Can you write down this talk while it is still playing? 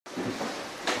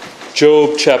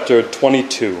Job chapter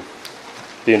 22,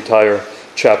 the entire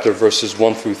chapter, verses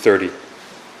 1 through 30.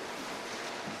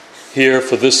 Hear,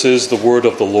 for this is the word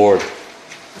of the Lord.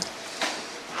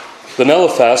 Then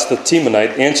Eliphaz the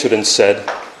Temanite answered and said,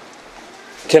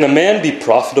 "Can a man be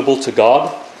profitable to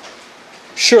God?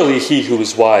 Surely he who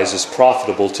is wise is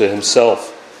profitable to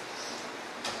himself.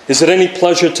 Is it any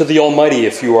pleasure to the Almighty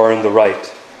if you are in the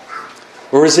right?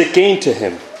 Or is it gain to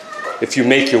him if you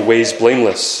make your ways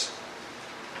blameless?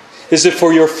 Is it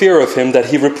for your fear of him that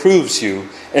he reproves you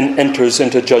and enters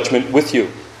into judgment with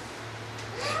you?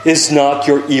 Is not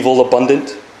your evil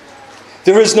abundant?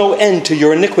 There is no end to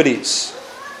your iniquities.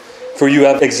 For you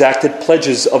have exacted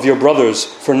pledges of your brothers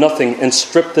for nothing and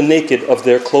stripped the naked of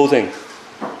their clothing.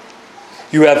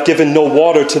 You have given no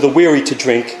water to the weary to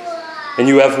drink, and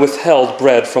you have withheld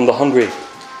bread from the hungry.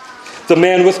 The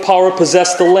man with power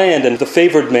possessed the land, and the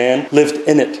favored man lived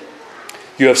in it.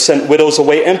 You have sent widows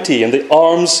away empty, and the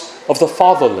arms of the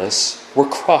fatherless were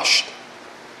crushed.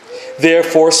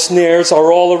 Therefore snares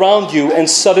are all around you, and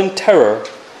sudden terror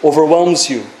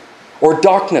overwhelms you, or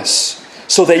darkness,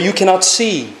 so that you cannot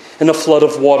see, and a flood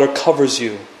of water covers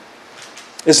you.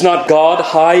 Is not God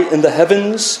high in the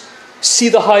heavens? See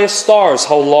the highest stars,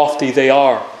 how lofty they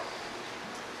are.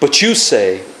 But you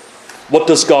say, what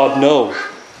does God know?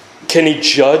 Can he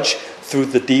judge through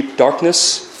the deep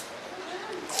darkness?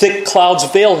 Thick clouds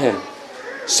veil him,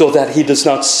 so that he does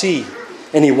not see,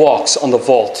 and he walks on the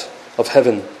vault of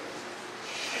heaven.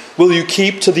 Will you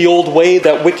keep to the old way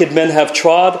that wicked men have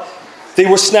trod? They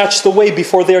were snatched away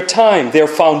before their time. Their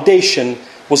foundation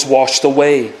was washed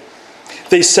away.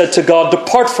 They said to God,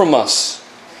 depart from us.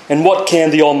 And what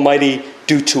can the Almighty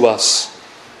do to us?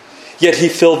 Yet he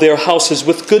filled their houses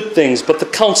with good things, but the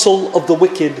counsel of the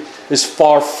wicked is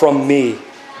far from me.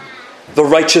 The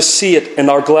righteous see it and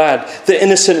are glad. The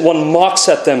innocent one mocks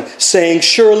at them, saying,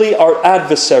 surely our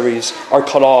adversaries are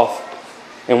cut off,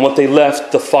 and what they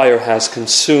left the fire has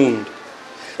consumed.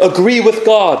 Agree with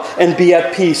God and be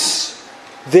at peace.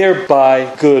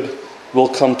 Thereby good will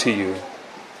come to you.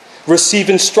 Receive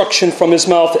instruction from his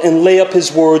mouth and lay up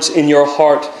his words in your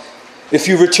heart. If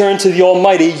you return to the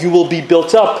Almighty, you will be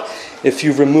built up. If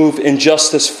you remove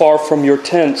injustice far from your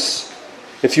tents,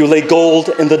 if you lay gold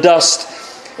in the dust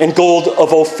and gold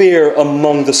of Ophir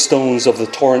among the stones of the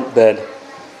torrent bed,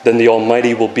 then the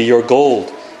Almighty will be your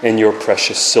gold and your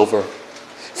precious silver.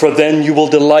 For then you will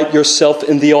delight yourself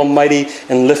in the Almighty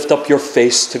and lift up your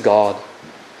face to God.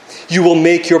 You will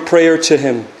make your prayer to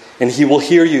him, and he will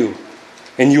hear you,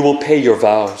 and you will pay your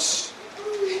vows.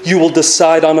 You will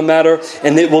decide on a matter,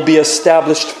 and it will be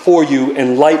established for you,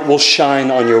 and light will shine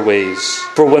on your ways.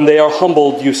 For when they are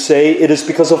humbled, you say, it is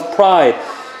because of pride,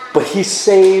 but he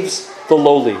saves the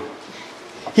lowly.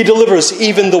 He delivers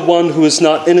even the one who is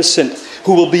not innocent,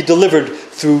 who will be delivered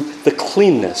through the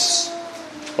cleanness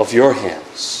of your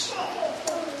hands.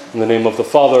 In the name of the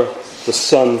Father, the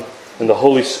Son, and the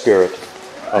Holy Spirit.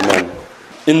 Amen.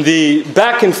 In the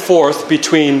back and forth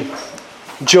between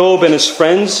Job and his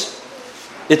friends,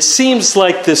 it seems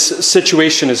like this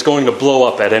situation is going to blow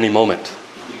up at any moment.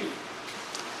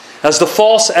 As the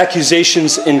false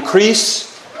accusations increase,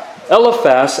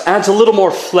 Eliphaz adds a little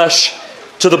more flesh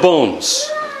to the bones.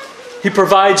 He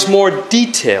provides more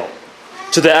detail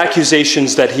to the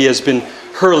accusations that he has been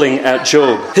hurling at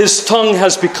Job. His tongue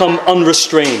has become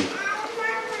unrestrained.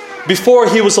 Before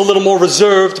he was a little more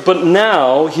reserved, but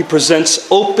now he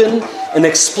presents open and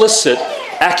explicit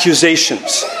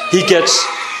accusations. He gets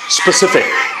specific.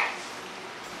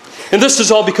 And this is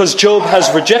all because Job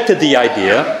has rejected the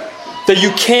idea that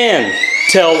you can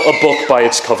tell a book by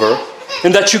its cover,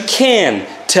 and that you can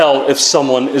tell if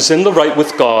someone is in the right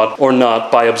with God or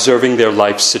not by observing their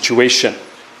life situation.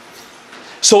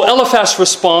 So Eliphaz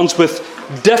responds with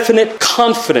definite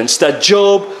confidence that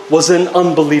Job was an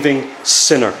unbelieving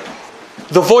sinner.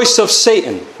 The voice of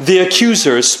Satan, the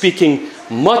accuser, is speaking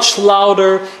much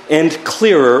louder and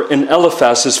clearer in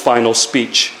Eliphaz's final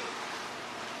speech.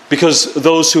 Because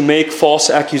those who make false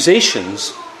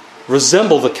accusations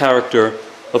resemble the character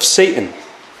of Satan.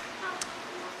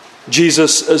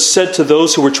 Jesus said to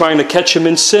those who were trying to catch him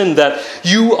in sin that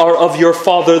you are of your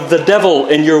father the devil,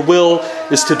 and your will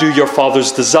is to do your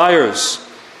father's desires.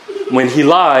 When he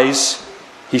lies,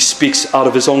 he speaks out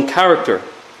of his own character,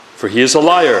 for he is a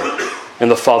liar and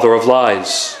the father of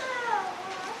lies.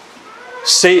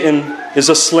 Satan is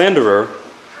a slanderer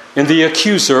and the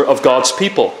accuser of God's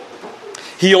people.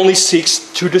 He only seeks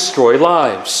to destroy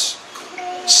lives.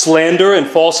 Slander and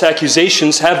false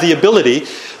accusations have the ability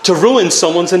to ruin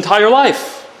someone's entire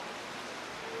life,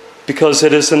 because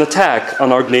it is an attack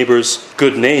on our neighbor's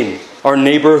good name, our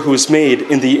neighbor who is made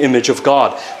in the image of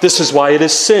God. This is why it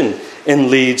is sin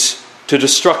and leads to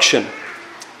destruction.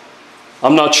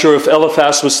 I'm not sure if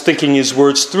Eliphaz was thinking his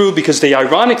words through, because the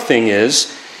ironic thing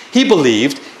is, he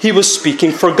believed he was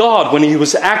speaking for God when he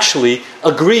was actually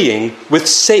agreeing with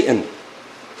Satan.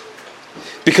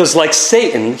 Because like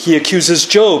Satan, he accuses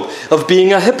Job of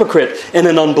being a hypocrite and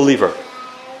an unbeliever.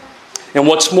 And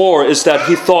what's more is that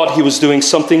he thought he was doing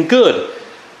something good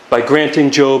by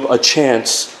granting Job a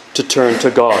chance to turn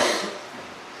to God.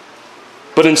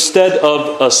 But instead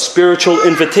of a spiritual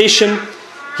invitation,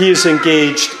 he is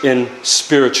engaged in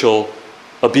spiritual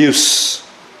abuse.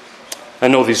 I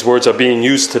know these words are being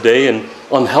used today in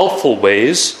unhelpful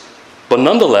ways, but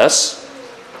nonetheless,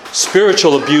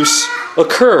 spiritual abuse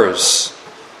occurs.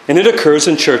 And it occurs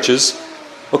in churches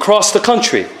across the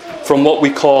country from what we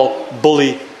call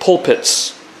bully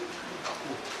pulpits.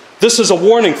 This is a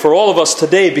warning for all of us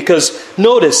today, because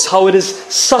notice how it is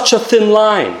such a thin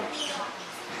line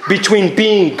between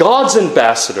being God's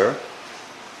ambassador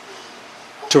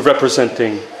to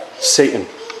representing Satan.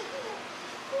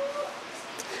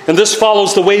 And this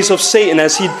follows the ways of Satan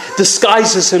as he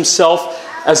disguises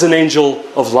himself as an angel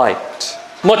of light.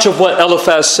 Much of what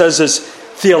Eliphaz says is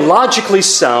theologically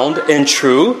sound and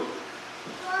true,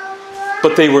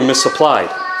 but they were misapplied.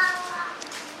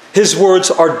 His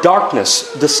words are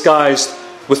darkness disguised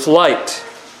with light.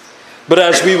 But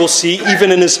as we will see,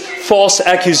 even in his false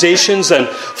accusations and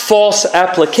false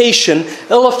application,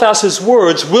 Eliphaz's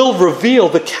words will reveal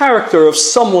the character of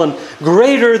someone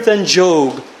greater than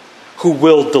Job, who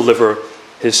will deliver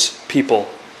his people.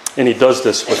 And he does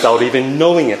this without even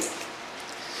knowing it.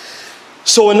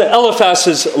 So in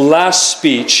Eliphaz's last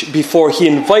speech, before he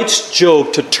invites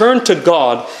Job to turn to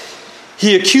God,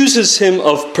 he accuses him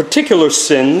of particular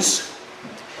sins.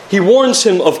 He warns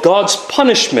him of God's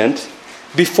punishment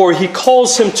before he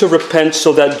calls him to repent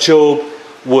so that Job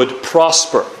would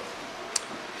prosper.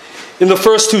 In the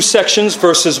first two sections,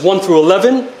 verses 1 through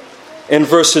 11 and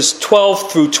verses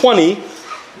 12 through 20,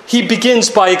 he begins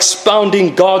by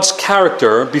expounding God's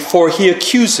character before he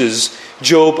accuses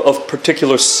Job of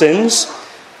particular sins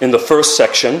in the first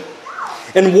section,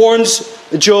 and warns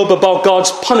Job about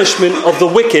God's punishment of the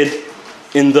wicked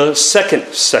in the second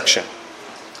section.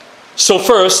 So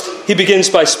first, he begins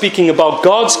by speaking about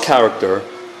God's character,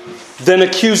 then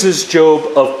accuses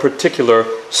Job of particular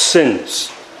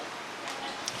sins.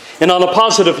 And on a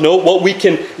positive note, what we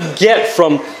can get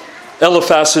from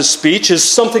Eliphaz's speech is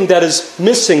something that is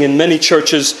missing in many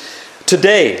churches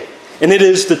today, and it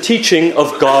is the teaching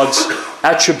of God's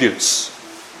attributes.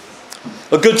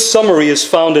 A good summary is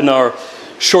found in our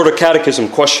Shorter Catechism,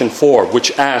 question 4,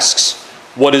 which asks,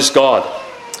 "What is God?"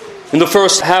 In the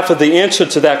first half of the answer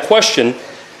to that question,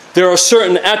 there are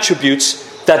certain attributes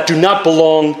that do not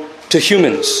belong to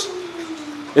humans.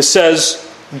 It says,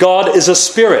 God is a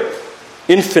spirit,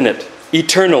 infinite,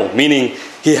 eternal, meaning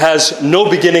he has no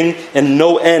beginning and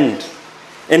no end.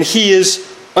 And he is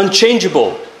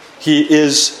unchangeable. He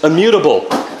is immutable,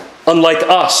 unlike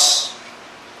us.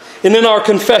 And in our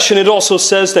confession, it also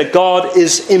says that God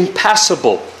is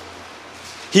impassible.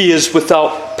 He is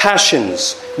without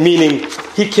passions, meaning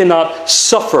he cannot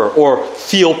suffer or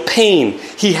feel pain.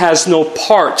 He has no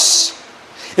parts.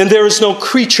 And there is no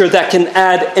creature that can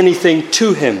add anything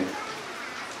to him.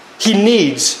 He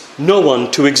needs no one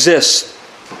to exist.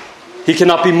 He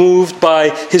cannot be moved by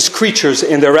his creatures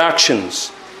and their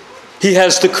actions. He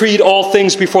has decreed all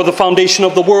things before the foundation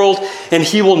of the world, and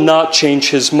he will not change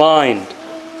his mind.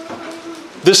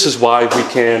 This is why we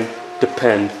can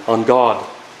depend on God.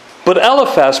 But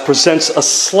Eliphaz presents a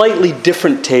slightly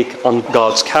different take on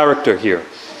God's character here.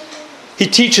 He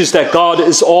teaches that God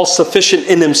is all-sufficient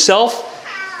in himself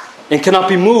and cannot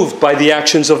be moved by the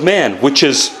actions of man, which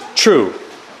is true.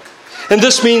 And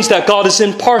this means that God is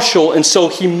impartial, and so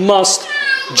he must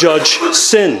judge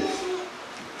sin.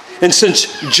 And since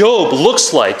Job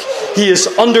looks like he is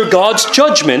under God's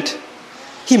judgment,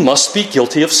 he must be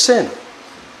guilty of sin.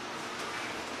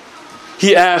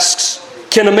 He asks,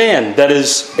 can a man that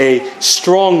is a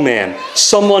strong man,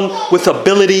 someone with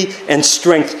ability and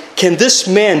strength, can this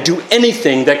man do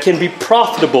anything that can be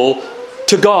profitable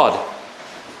to God?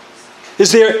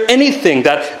 Is there anything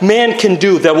that man can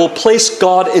do that will place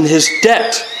God in his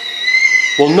debt?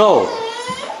 Well, no.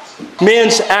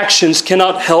 Man's actions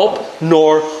cannot help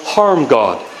nor harm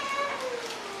God.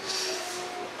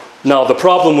 Now, the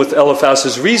problem with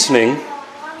Eliphaz's reasoning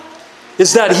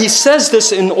is that he says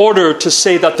this in order to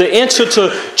say that the answer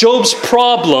to Job's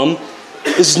problem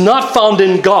is not found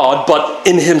in God, but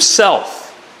in himself.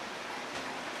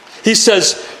 He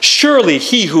says, surely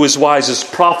he who is wise is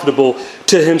profitable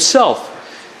to himself.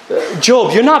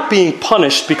 Job, you're not being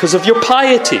punished because of your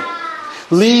piety.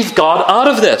 Leave God out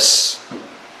of this.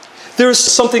 there's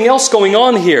something else going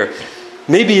on here.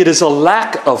 Maybe it is a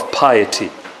lack of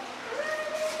piety.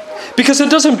 Because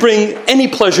it doesn't bring any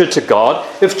pleasure to God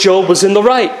if Job was in the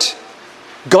right.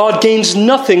 God gains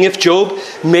nothing if Job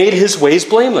made his ways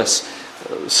blameless.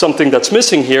 Something that's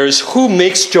missing here is who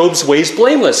makes Job's ways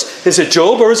blameless? Is it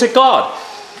Job or is it God?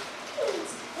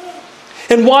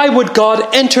 And why would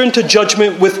God enter into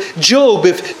judgment with Job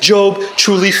if Job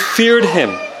truly feared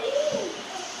him?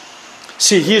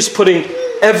 See, he is putting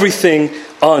everything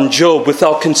on Job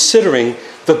without considering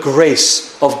the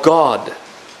grace of God.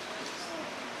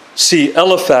 See,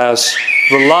 Eliphaz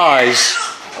relies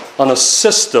on a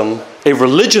system, a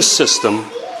religious system,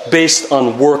 based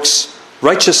on works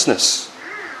righteousness.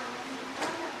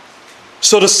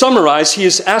 So to summarize, he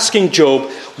is asking Job,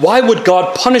 why would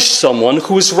God punish someone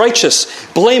who is righteous,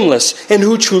 blameless, and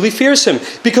who truly fears him?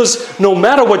 Because no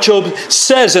matter what Job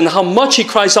says and how much he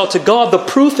cries out to God, the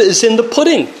proof is in the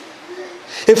pudding.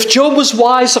 If Job was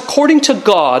wise according to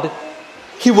God,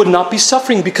 he would not be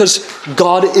suffering because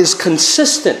God is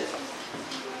consistent.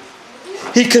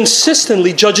 He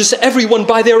consistently judges everyone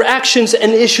by their actions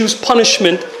and issues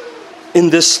punishment in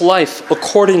this life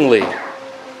accordingly.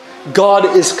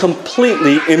 God is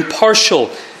completely impartial.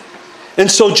 And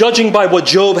so judging by what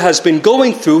Job has been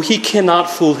going through, he cannot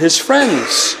fool his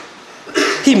friends.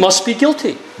 He must be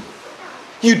guilty.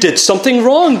 You did something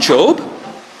wrong, Job.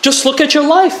 Just look at your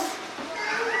life.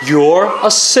 You're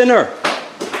a sinner.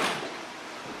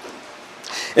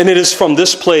 And it is from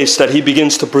this place that he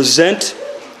begins to present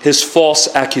his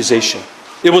false accusation.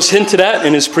 It was hinted at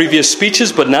in his previous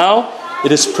speeches, but now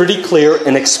it is pretty clear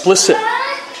and explicit.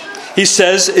 He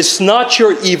says, "Is not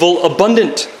your evil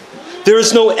abundant? There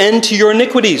is no end to your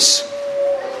iniquities."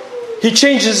 He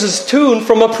changes his tune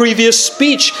from a previous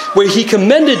speech where he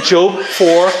commended Job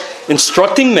for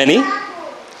instructing many,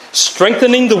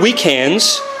 strengthening the weak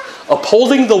hands,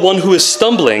 upholding the one who is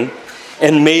stumbling,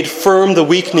 and made firm the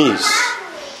weak knees.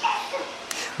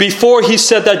 Before he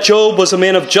said that Job was a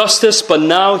man of justice, but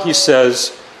now he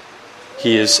says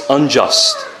he is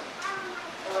unjust.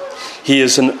 He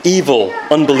is an evil,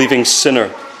 unbelieving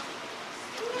sinner.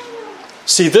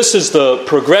 See, this is the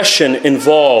progression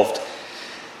involved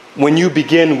when you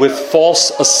begin with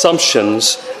false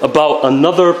assumptions about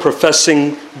another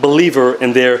professing believer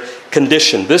and their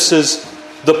condition. This is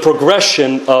the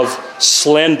progression of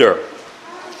slander.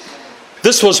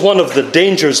 This was one of the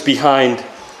dangers behind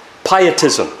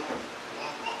pietism.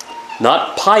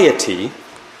 Not piety,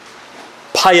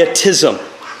 pietism,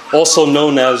 also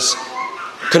known as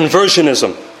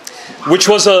conversionism, which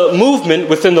was a movement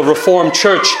within the Reformed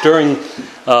Church during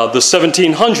the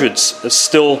 1700s. It's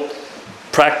still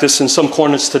practiced in some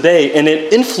corners today, and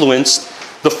it influenced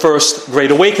the First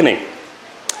Great Awakening.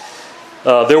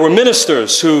 There were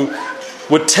ministers who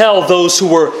would tell those who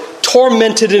were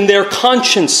tormented in their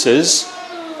consciences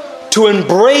to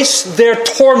embrace their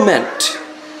torment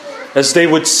as they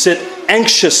would sit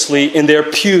anxiously in their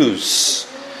pews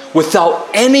without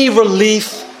any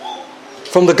relief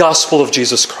from the gospel of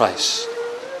Jesus Christ.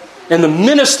 And the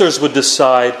ministers would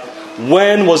decide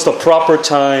when was the proper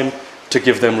time to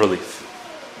give them relief.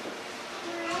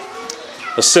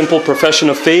 A simple profession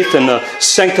of faith and a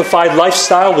sanctified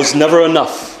lifestyle was never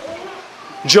enough.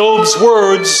 Job's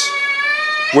words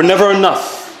were never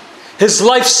enough. His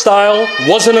lifestyle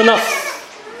wasn't enough.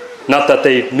 Not that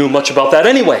they knew much about that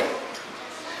anyway.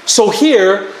 So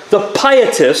here, the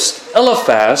pietist,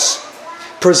 Eliphaz,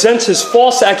 presents his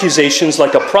false accusations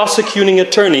like a prosecuting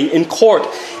attorney in court,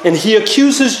 and he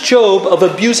accuses Job of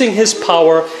abusing his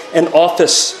power and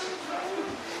office.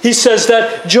 He says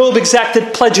that Job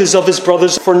exacted pledges of his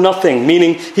brothers for nothing,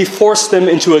 meaning he forced them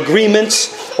into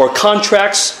agreements or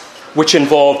contracts which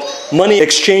involved money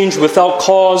exchange without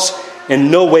cause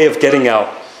and no way of getting out.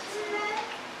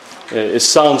 It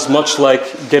sounds much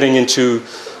like getting into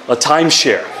a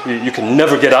timeshare. You can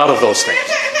never get out of those things,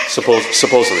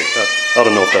 supposedly. I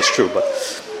don't know if that's true, but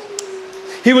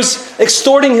he was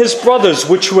extorting his brothers,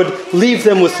 which would leave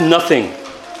them with nothing.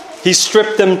 He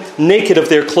stripped them naked of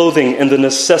their clothing and the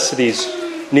necessities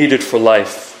needed for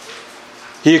life.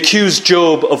 He accused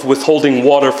Job of withholding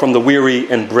water from the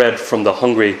weary and bread from the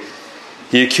hungry.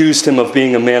 He accused him of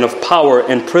being a man of power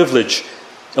and privilege,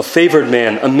 a favored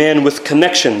man, a man with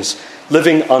connections,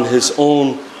 living on his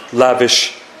own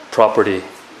lavish property.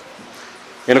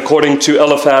 And according to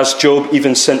Eliphaz, Job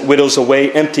even sent widows away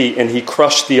empty, and he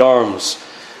crushed the arms.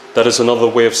 That is another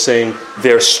way of saying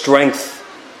their strength,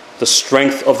 the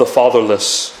strength of the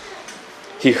fatherless.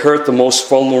 He hurt the most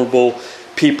vulnerable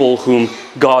people whom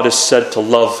God is said to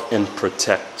love and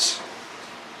protect.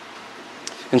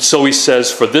 And so he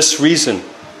says, for this reason,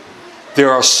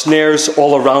 there are snares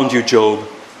all around you, Job.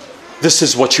 This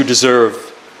is what you deserve.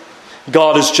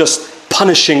 God is just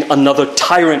punishing another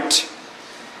tyrant.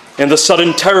 And the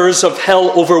sudden terrors of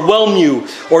hell overwhelm you,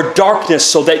 or darkness,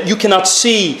 so that you cannot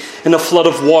see, and a flood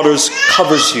of waters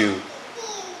covers you.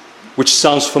 Which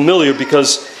sounds familiar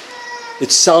because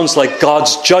it sounds like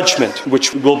God's judgment,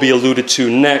 which will be alluded to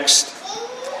next.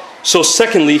 So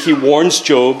secondly, he warns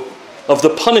Job of the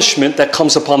punishment that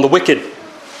comes upon the wicked.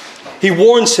 He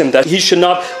warns him that he should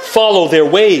not follow their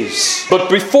ways. But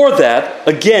before that,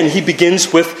 again, he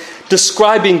begins with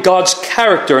describing God's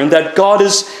character and that God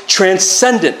is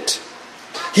transcendent.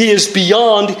 He is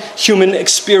beyond human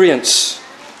experience.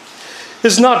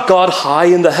 Is not God high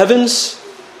in the heavens?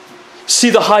 See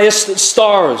the highest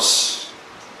stars,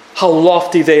 how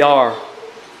lofty they are.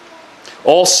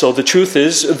 Also, the truth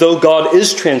is, though God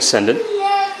is transcendent,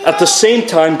 at the same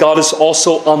time, God is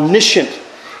also omniscient,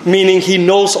 meaning he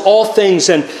knows all things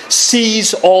and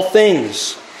sees all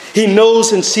things. He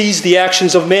knows and sees the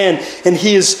actions of man, and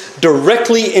he is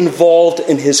directly involved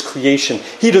in his creation.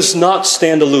 He does not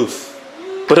stand aloof.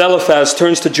 But Eliphaz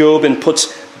turns to Job and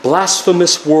puts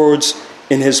blasphemous words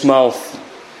in his mouth.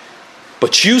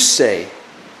 But you say,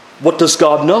 what does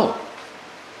God know?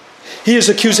 He is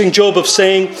accusing Job of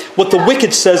saying what the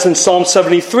wicked says in Psalm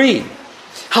 73.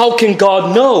 How can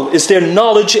God know? Is there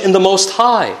knowledge in the Most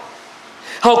High?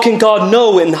 How can God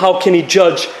know, and how can he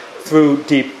judge through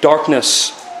deep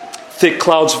darkness? Thick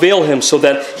clouds veil him so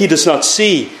that he does not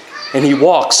see, and he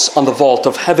walks on the vault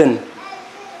of heaven.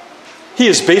 He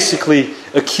is basically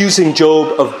accusing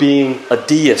Job of being a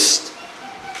deist.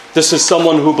 This is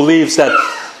someone who believes that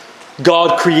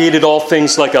God created all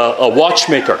things like a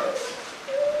watchmaker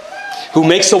who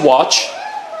makes a watch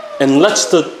and lets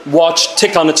the watch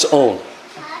tick on its own.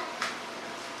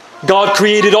 God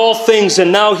created all things,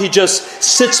 and now he just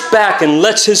sits back and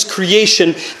lets his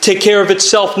creation take care of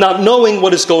itself, not knowing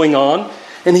what is going on,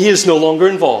 and he is no longer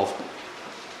involved.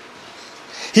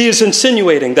 He is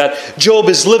insinuating that Job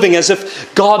is living as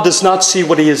if God does not see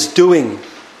what he is doing.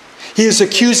 He is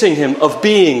accusing him of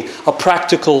being a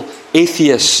practical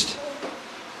atheist.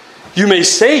 You may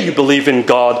say you believe in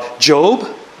God, Job,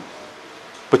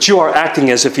 but you are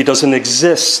acting as if he doesn't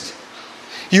exist.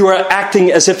 You are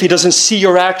acting as if he doesn't see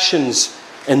your actions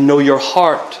and know your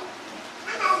heart.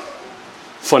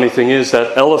 Funny thing is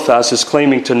that Eliphaz is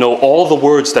claiming to know all the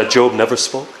words that Job never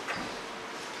spoke.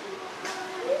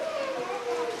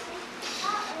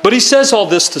 But he says all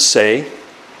this to say,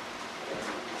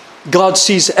 God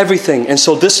sees everything, and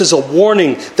so this is a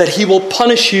warning that he will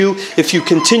punish you if you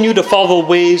continue to follow the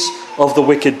ways of the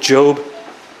wicked. Job,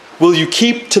 will you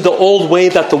keep to the old way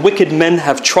that the wicked men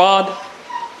have trod?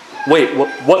 Wait,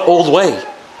 what old way?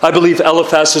 I believe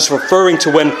Eliphaz is referring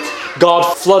to when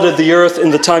God flooded the earth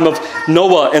in the time of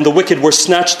Noah, and the wicked were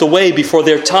snatched away before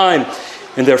their time,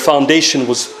 and their foundation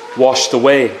was washed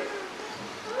away.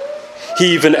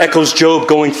 He even echoes Job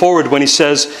going forward when he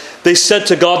says, they said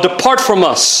to God, depart from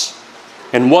us,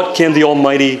 and what can the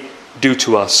Almighty do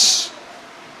to us?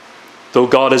 Though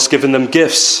God has given them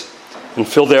gifts and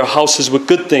filled their houses with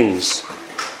good things,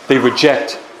 they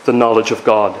reject the knowledge of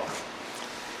God.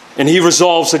 And he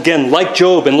resolves again, like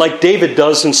Job and like David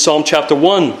does in Psalm chapter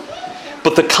 1,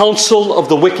 but the counsel of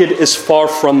the wicked is far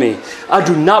from me. I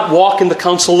do not walk in the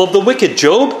counsel of the wicked,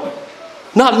 Job.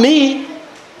 Not me.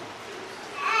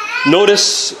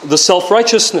 Notice the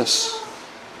self-righteousness.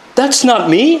 That's not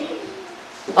me.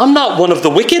 I'm not one of the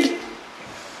wicked.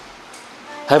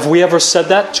 Have we ever said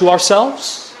that to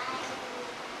ourselves?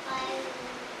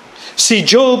 See,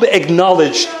 Job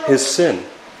acknowledged his sin.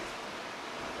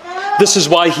 This is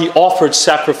why he offered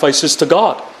sacrifices to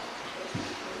God.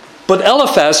 But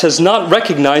Eliphaz has not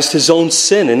recognized his own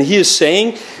sin, and he is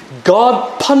saying,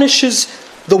 God punishes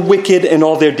the wicked in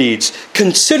all their deeds.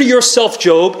 Consider yourself,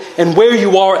 Job, and where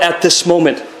you are at this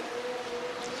moment.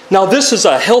 Now, this is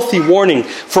a healthy warning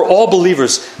for all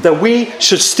believers that we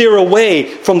should steer away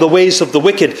from the ways of the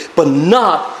wicked, but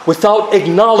not without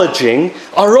acknowledging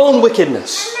our own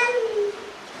wickedness.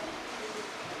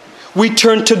 We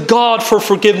turn to God for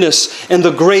forgiveness and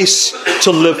the grace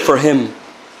to live for him.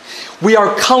 We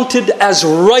are counted as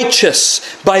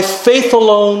righteous by faith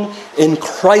alone in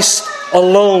Christ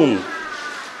alone.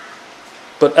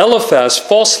 But Eliphaz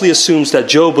falsely assumes that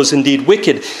Job was indeed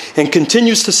wicked and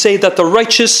continues to say that the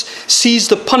righteous sees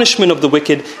the punishment of the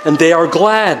wicked and they are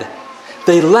glad.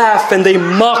 They laugh and they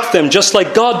mock them just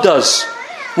like God does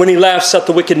when he laughs at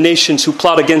the wicked nations who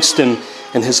plot against him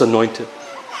and his anointed.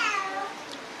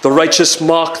 The righteous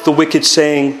mock the wicked,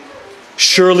 saying,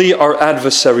 surely our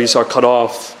adversaries are cut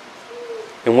off,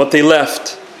 and what they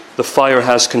left, the fire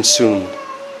has consumed.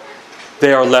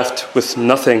 They are left with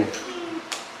nothing.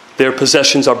 Their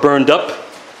possessions are burned up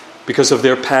because of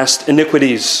their past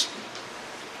iniquities.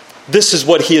 This is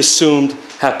what he assumed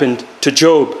happened to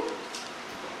Job.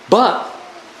 But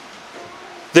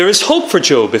there is hope for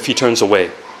Job if he turns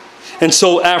away. And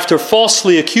so after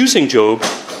falsely accusing Job,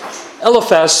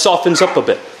 Eliphaz softens up a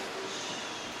bit.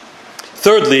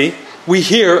 Thirdly, we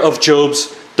hear of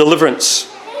Job's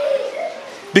deliverance.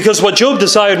 Because what Job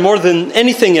desired more than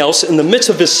anything else in the midst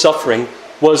of his suffering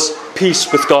was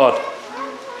peace with God.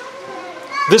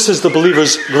 This is the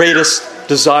believer's greatest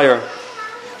desire.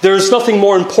 There is nothing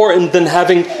more important than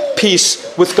having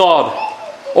peace with God.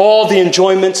 All the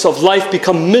enjoyments of life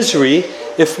become misery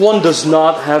if one does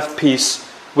not have peace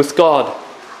with God.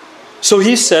 So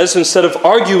he says, instead of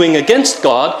arguing against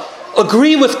God,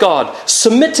 agree with God,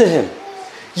 submit to him,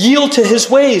 yield to his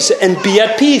ways, and be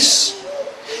at peace.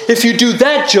 If you do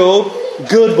that, Job,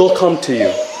 good will come to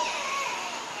you.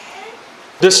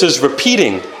 This is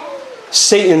repeating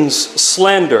Satan's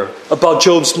slander about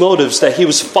Job's motives, that he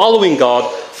was following God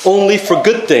only for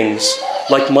good things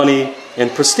like money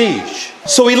and prestige.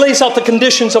 So he lays out the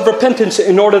conditions of repentance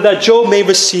in order that Job may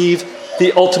receive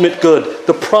the ultimate good,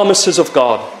 the promises of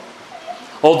God.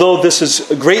 Although this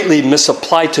is greatly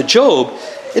misapplied to Job,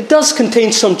 it does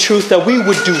contain some truth that we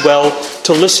would do well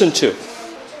to listen to.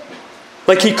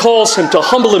 Like he calls him to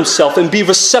humble himself and be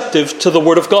receptive to the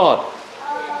word of God.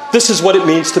 This is what it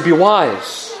means to be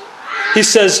wise. He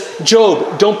says,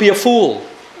 Job, don't be a fool.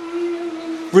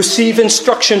 Receive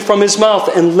instruction from his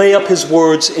mouth and lay up his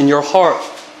words in your heart.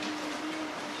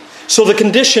 So the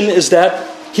condition is that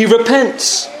he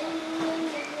repents.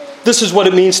 This is what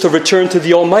it means to return to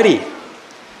the Almighty.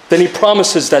 Then he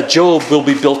promises that Job will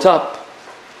be built up.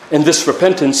 And this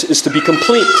repentance is to be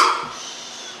complete.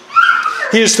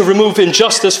 He is to remove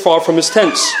injustice far from his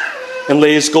tents and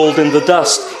lay his gold in the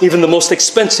dust, even the most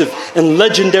expensive and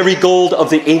legendary gold of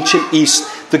the ancient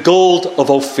East, the gold of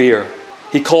Ophir.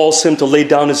 He calls him to lay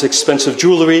down his expensive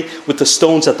jewelry with the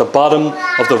stones at the bottom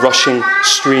of the rushing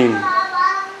stream.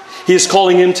 He is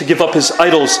calling him to give up his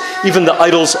idols, even the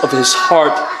idols of his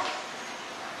heart.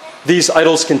 These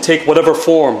idols can take whatever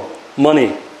form: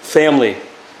 money, family,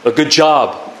 a good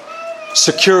job,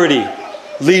 security,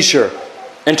 leisure,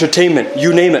 entertainment,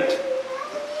 you name it.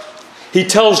 He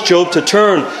tells Job to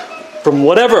turn from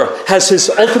whatever has his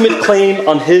ultimate claim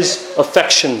on his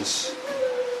affections.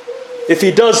 If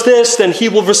he does this, then he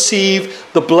will receive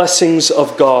the blessings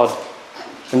of God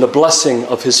and the blessing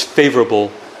of his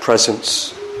favorable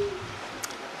presence.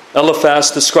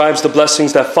 Eliphaz describes the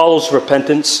blessings that follows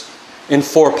repentance in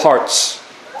 4 parts.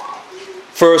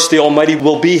 First, the Almighty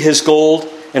will be his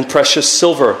gold and precious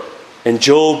silver, and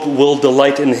Job will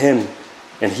delight in him,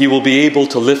 and he will be able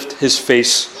to lift his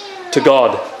face to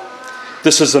God.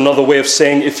 This is another way of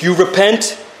saying, if you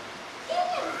repent,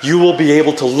 you will be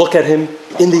able to look at him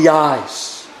in the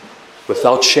eyes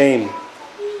without shame.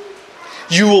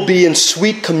 You will be in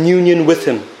sweet communion with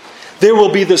him. There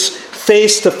will be this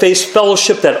face-to-face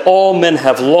fellowship that all men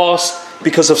have lost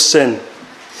because of sin.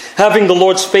 Having the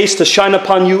Lord's face to shine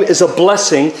upon you is a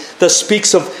blessing that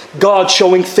speaks of God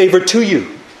showing favor to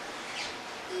you.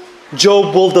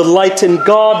 Job will delight in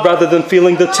God rather than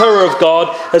feeling the terror of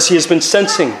God as he has been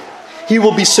sensing. He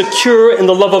will be secure in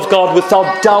the love of God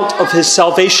without doubt of his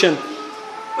salvation.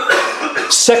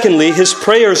 Secondly, his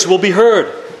prayers will be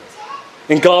heard,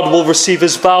 and God will receive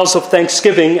his vows of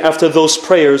thanksgiving after those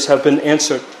prayers have been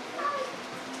answered.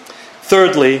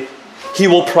 Thirdly, he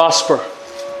will prosper.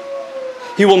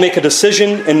 He will make a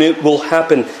decision and it will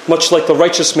happen, much like the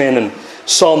righteous man in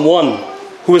Psalm 1,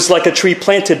 who is like a tree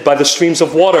planted by the streams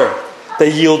of water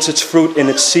that yields its fruit in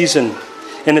its season,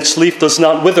 and its leaf does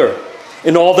not wither.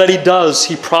 In all that he does,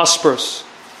 he prospers.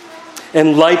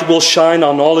 And light will shine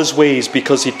on all his ways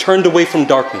because he turned away from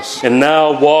darkness and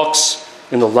now walks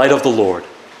in the light of the Lord.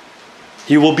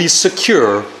 He will be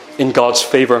secure in God's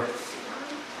favor.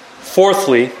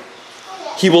 Fourthly,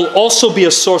 he will also be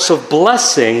a source of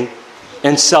blessing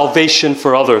and salvation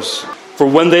for others. For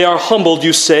when they are humbled,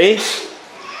 you say,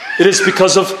 it is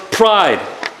because of pride.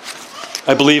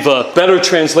 I believe a better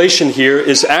translation here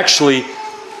is actually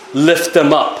lift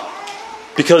them up,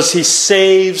 because he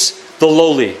saves the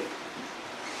lowly.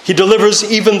 He delivers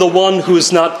even the one who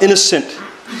is not innocent,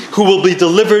 who will be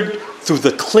delivered through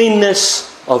the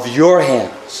cleanness of your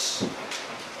hands.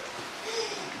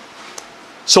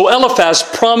 So Eliphaz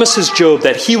promises Job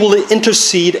that he will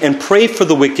intercede and pray for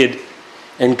the wicked,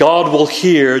 and God will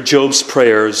hear Job's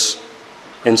prayers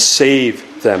and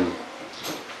save them.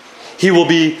 He will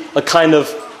be a kind of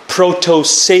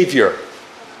proto-savior,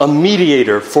 a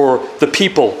mediator for the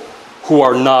people who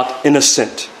are not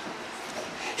innocent.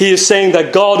 He is saying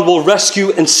that God will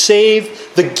rescue and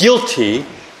save the guilty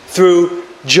through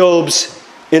Job's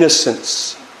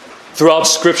innocence. Throughout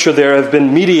Scripture, there have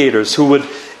been mediators who would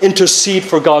intercede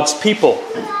for God's people,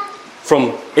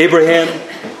 from Abraham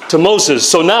to Moses.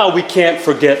 So now we can't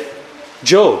forget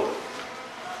Job.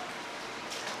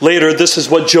 Later, this is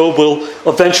what Job will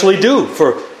eventually do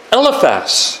for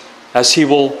Eliphaz, as he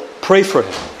will pray for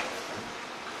him.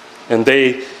 And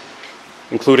they,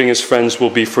 including his friends, will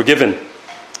be forgiven.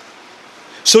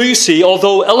 So you see,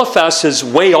 although Eliphaz is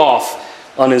way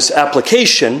off on his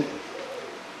application,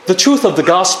 the truth of the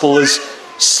gospel is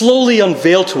slowly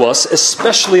unveiled to us,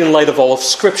 especially in light of all of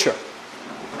Scripture.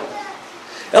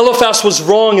 Eliphaz was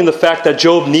wrong in the fact that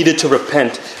Job needed to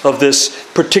repent of this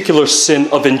particular sin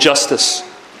of injustice.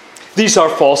 These are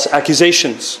false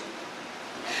accusations.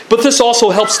 But this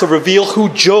also helps to reveal who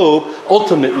Job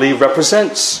ultimately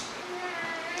represents.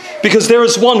 Because there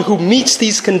is one who meets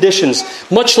these conditions,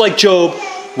 much like Job,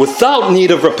 without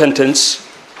need of repentance,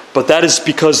 but that is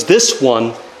because this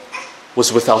one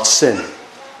was without sin.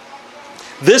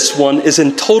 This one is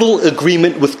in total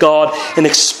agreement with God and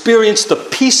experienced the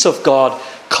peace of God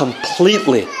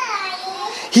completely.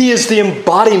 He is the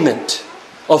embodiment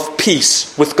of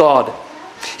peace with God.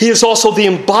 He is also the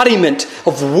embodiment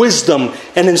of wisdom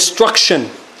and instruction.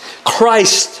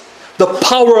 Christ, the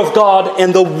power of God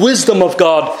and the wisdom of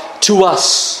God to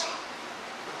us.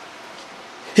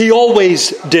 He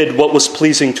always did what was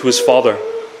pleasing to his Father.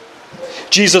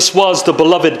 Jesus was the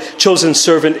beloved chosen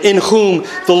servant in whom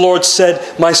the Lord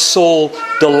said, "My soul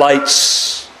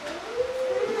delights."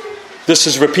 This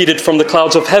is repeated from the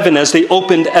clouds of heaven as they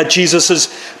opened at Jesus'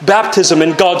 baptism.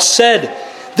 And God said,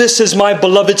 "This is my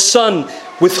beloved Son,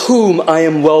 with whom I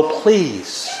am well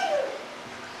pleased."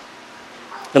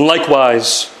 And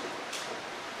likewise,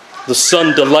 the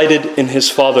Son delighted in his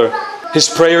Father. His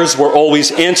prayers were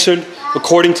always answered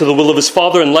according to the will of his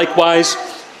Father. And likewise,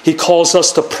 he calls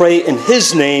us to pray in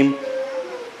his name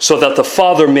so that the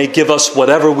Father may give us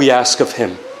whatever we ask of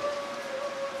him.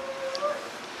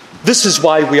 This is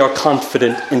why we are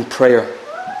confident in prayer.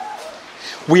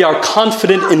 We are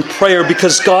confident in prayer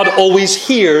because God always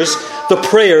hears the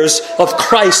prayers of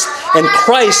Christ, and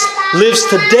Christ lives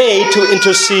today to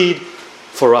intercede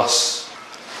for us.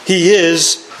 He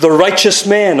is the righteous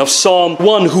man of Psalm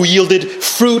 1 who yielded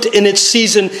fruit in its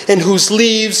season and whose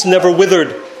leaves never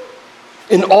withered.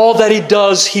 In all that he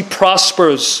does, he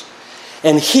prospers,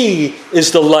 and he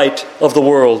is the light of the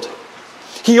world.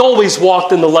 He always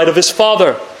walked in the light of his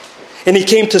Father, and he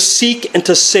came to seek and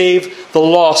to save the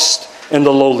lost and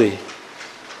the lowly.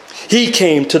 He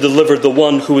came to deliver the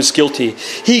one who is guilty.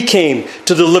 He came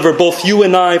to deliver both you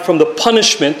and I from the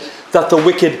punishment that the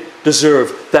wicked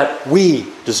deserve, that we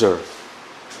deserve.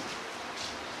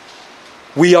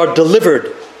 We are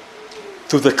delivered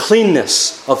through the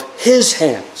cleanness of his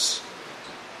hands.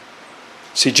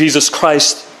 See, Jesus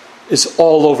Christ is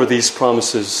all over these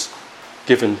promises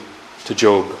given to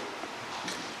Job.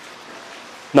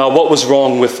 Now, what was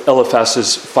wrong with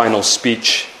Eliphaz's final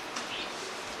speech?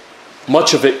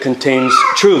 Much of it contains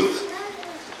truth.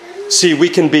 See, we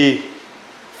can be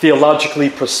theologically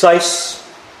precise,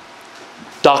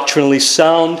 doctrinally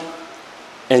sound,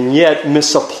 and yet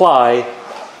misapply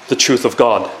the truth of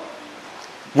God.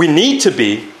 We need to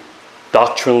be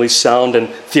doctrinally sound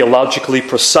and theologically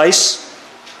precise,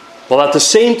 while at the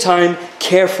same time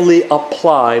carefully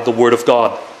apply the Word of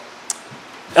God.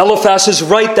 Eliphaz is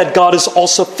right that God is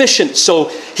all-sufficient,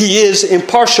 so he is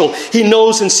impartial. He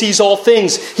knows and sees all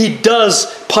things. He does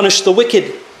punish the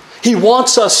wicked. He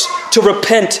wants us to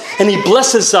repent, and he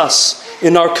blesses us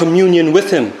in our communion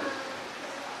with him.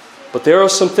 But there are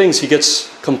some things he gets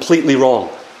completely wrong.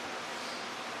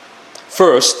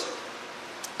 First,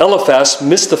 Eliphaz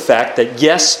missed the fact that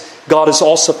yes, God is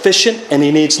all-sufficient and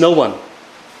he needs no one.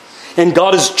 And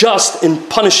God is just in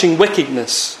punishing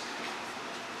wickedness.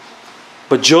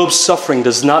 But Job's suffering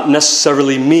does not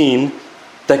necessarily mean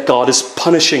that God is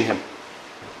punishing him.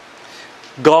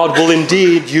 God will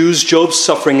indeed use Job's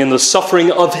suffering and the suffering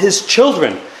of his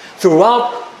children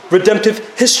throughout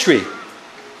redemptive history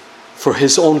for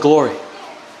his own glory.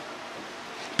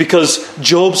 Because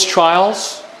Job's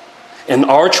trials and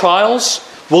our trials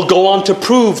will go on to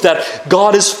prove that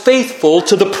God is faithful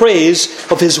to the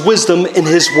praise of his wisdom in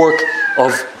his work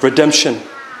of redemption.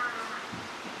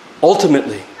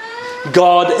 Ultimately,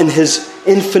 God in his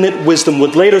infinite wisdom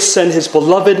would later send his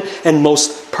beloved and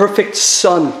most perfect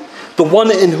Son, the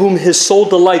one in whom his soul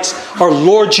delights, our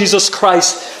Lord Jesus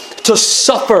Christ, to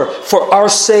suffer for our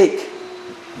sake.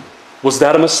 Was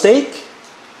that a mistake?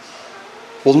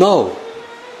 Well, no.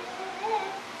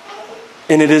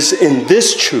 And it is in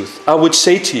this truth, I would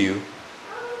say to you,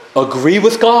 agree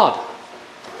with God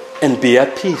and be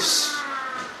at peace.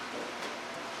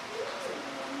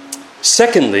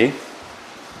 Secondly,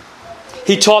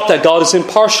 he taught that God is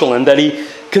impartial and that he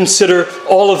considers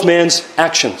all of man's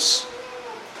actions.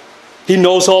 He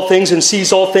knows all things and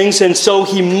sees all things, and so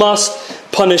he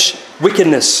must punish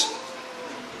wickedness.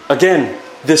 Again,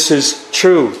 this is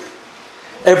true.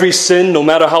 Every sin, no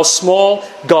matter how small,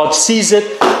 God sees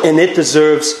it and it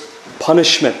deserves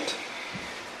punishment.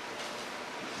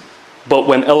 But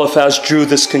when Eliphaz drew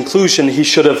this conclusion, he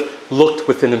should have looked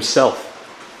within himself.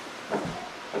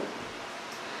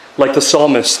 Like the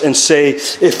psalmist, and say,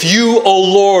 if you, O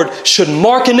Lord, should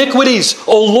mark iniquities,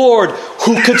 O Lord,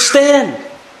 who could stand?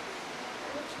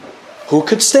 Who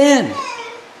could stand?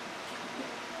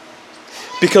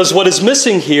 Because what is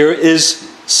missing here is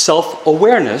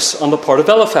self-awareness on the part of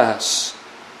Eliphaz.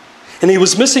 And he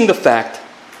was missing the fact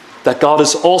that God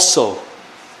is also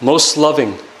most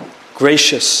loving,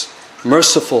 gracious,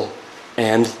 merciful,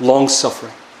 and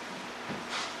long-suffering.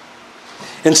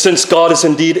 And since God is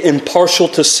indeed impartial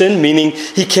to sin, meaning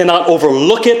he cannot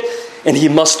overlook it, and he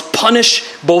must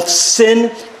punish both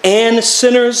sin and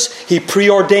sinners, he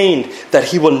preordained that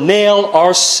he will nail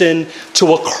our sin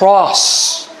to a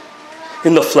cross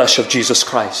in the flesh of Jesus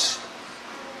Christ.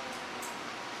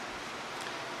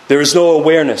 There is no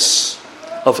awareness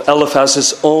of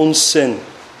Eliphaz's own sin,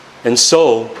 and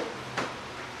so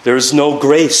there is no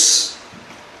grace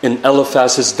in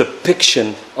Eliphaz's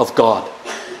depiction of God.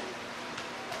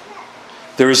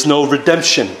 There is no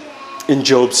redemption in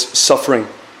Job's suffering.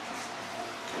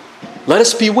 Let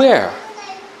us beware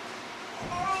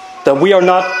that we are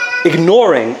not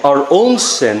ignoring our own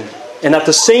sin and at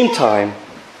the same time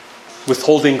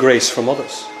withholding grace from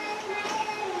others.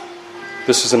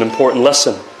 This is an important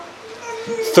lesson.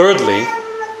 Thirdly,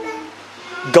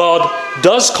 God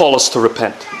does call us to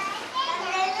repent.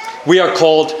 We are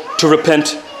called to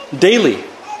repent daily.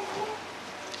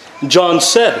 John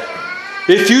said,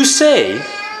 if you say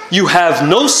you have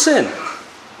no sin,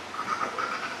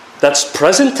 that's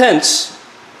present tense,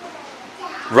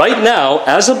 right now,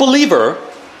 as a believer,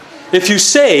 if you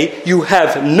say you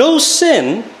have no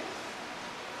sin,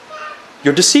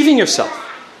 you're deceiving yourself.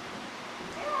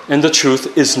 And the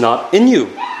truth is not in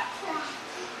you.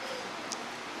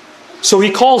 So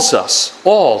he calls us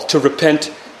all to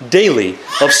repent daily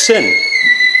of sin.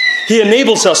 He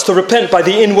enables us to repent by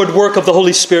the inward work of the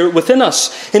Holy Spirit within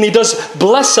us. And he does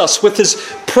bless us with his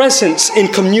presence in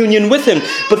communion with him.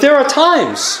 But there are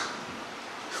times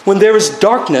when there is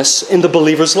darkness in the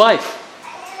believer's life.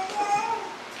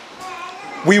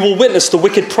 We will witness the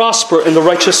wicked prosper and the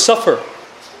righteous suffer.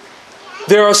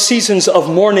 There are seasons of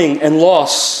mourning and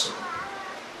loss.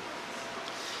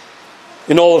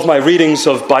 In all of my readings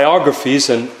of biographies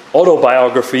and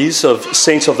autobiographies of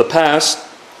saints of the past,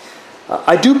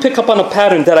 I do pick up on a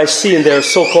pattern that I see in their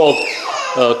so-called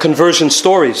conversion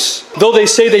stories. Though they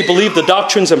say they believe the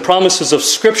doctrines and promises of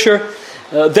Scripture,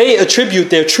 they attribute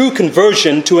their true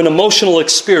conversion to an emotional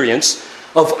experience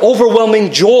of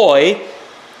overwhelming joy,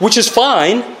 which is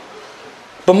fine.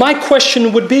 But my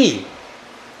question would be,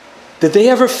 did they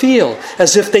ever feel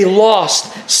as if they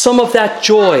lost some of that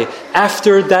joy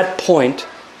after that point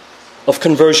of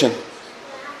conversion?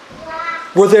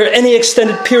 Were there any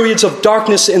extended periods of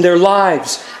darkness in their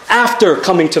lives after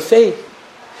coming to faith?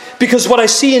 Because what I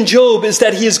see in Job is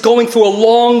that he is going through a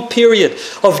long period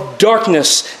of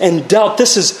darkness and doubt.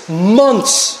 This is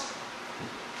months.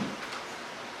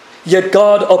 Yet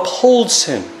God upholds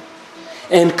him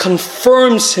and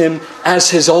confirms him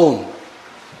as his own.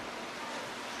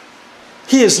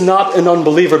 He is not an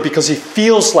unbeliever because he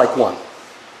feels like one.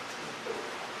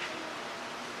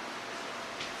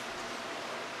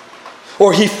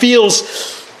 Or he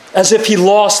feels as if he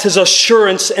lost his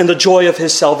assurance and the joy of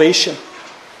his salvation.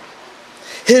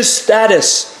 His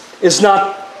status is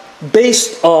not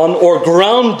based on or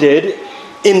grounded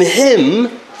in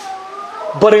him,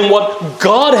 but in what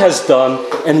God has done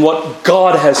and what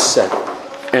God has said.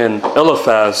 And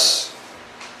Eliphaz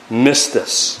missed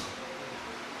this.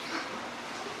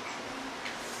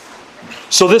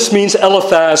 So this means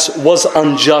Eliphaz was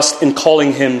unjust in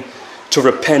calling him to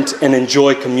repent and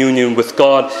enjoy communion with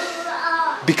God,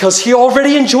 because he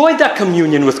already enjoyed that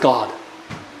communion with God.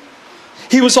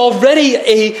 He was already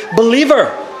a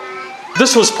believer.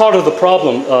 This was part of the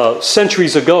problem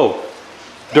centuries ago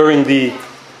during the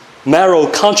Marrow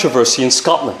controversy in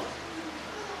Scotland.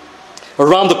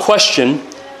 Around the question,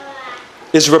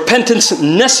 is repentance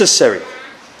necessary?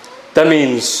 That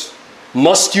means,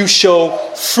 must you show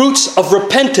fruits of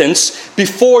repentance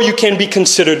before you can be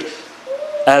considered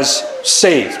as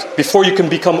saved, before you can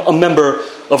become a member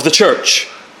of the church?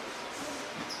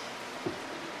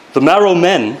 The Marrow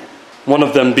men, one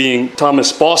of them being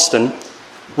Thomas Boston,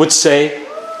 would say,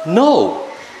 no.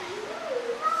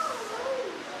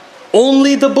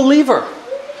 only the believer,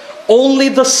 only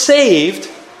the saved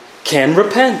can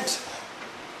repent.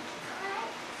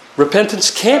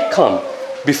 Repentance can't come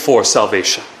before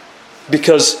salvation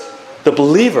because the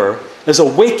believer is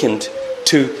awakened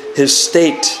to his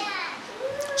state.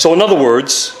 So in other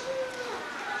words,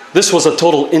 this was a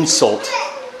total insult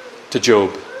to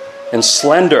Job and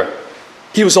slander.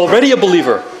 He was already a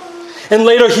believer, and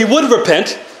later he would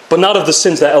repent, but not of the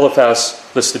sins that Eliphaz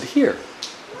listed here.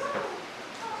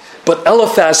 But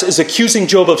Eliphaz is accusing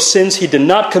Job of sins he did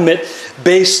not commit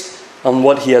based on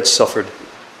what he had suffered.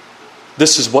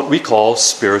 This is what we call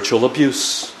spiritual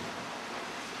abuse.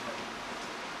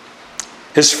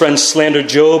 His friends slandered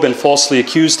Job and falsely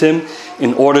accused him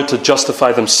in order to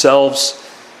justify themselves.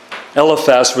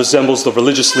 Eliphaz resembles the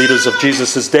religious leaders of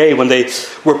Jesus' day when they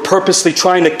were purposely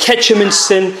trying to catch him in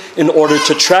sin in order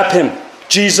to trap him.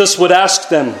 Jesus would ask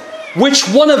them, "Which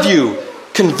one of you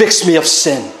convicts me of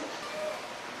sin?"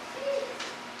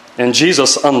 And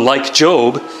Jesus, unlike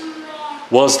Job,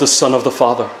 was the Son of the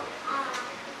Father,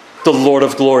 the Lord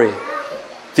of glory,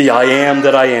 the I am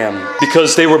that I am,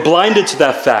 because they were blinded to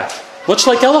that fact, much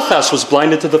like Eliphaz was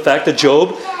blinded to the fact that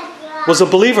Job was a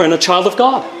believer and a child of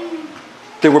God.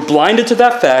 They were blinded to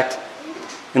that fact,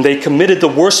 and they committed the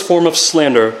worst form of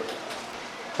slander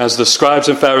as the scribes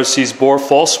and Pharisees bore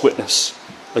false witness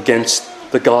against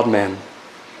the God-man.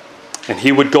 And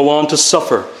he would go on to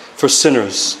suffer for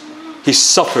sinners. He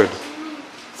suffered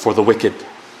for the wicked,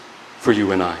 for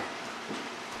you and I.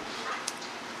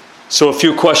 So a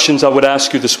few questions I would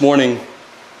ask you this morning.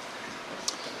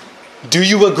 Do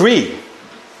you agree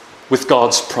with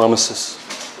God's promises?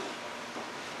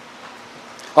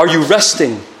 Are you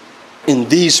resting in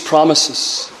these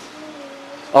promises?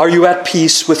 Are you at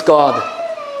peace with God?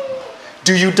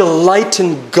 Do you delight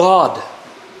in God?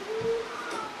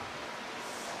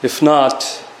 If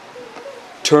not,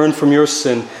 turn from your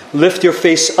sin, lift your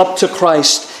face up to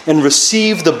Christ, and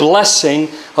receive the blessing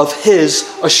of His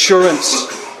assurance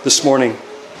this morning.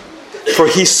 For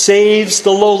He saves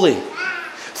the lowly.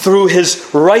 Through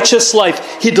His righteous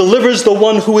life, He delivers the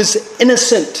one who is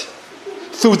innocent.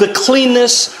 Through the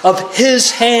cleanness of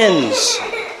His hands,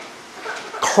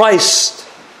 Christ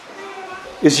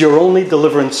is your only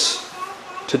deliverance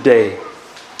today,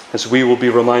 as we will be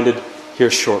reminded here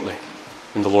shortly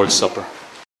in the Lord's Supper.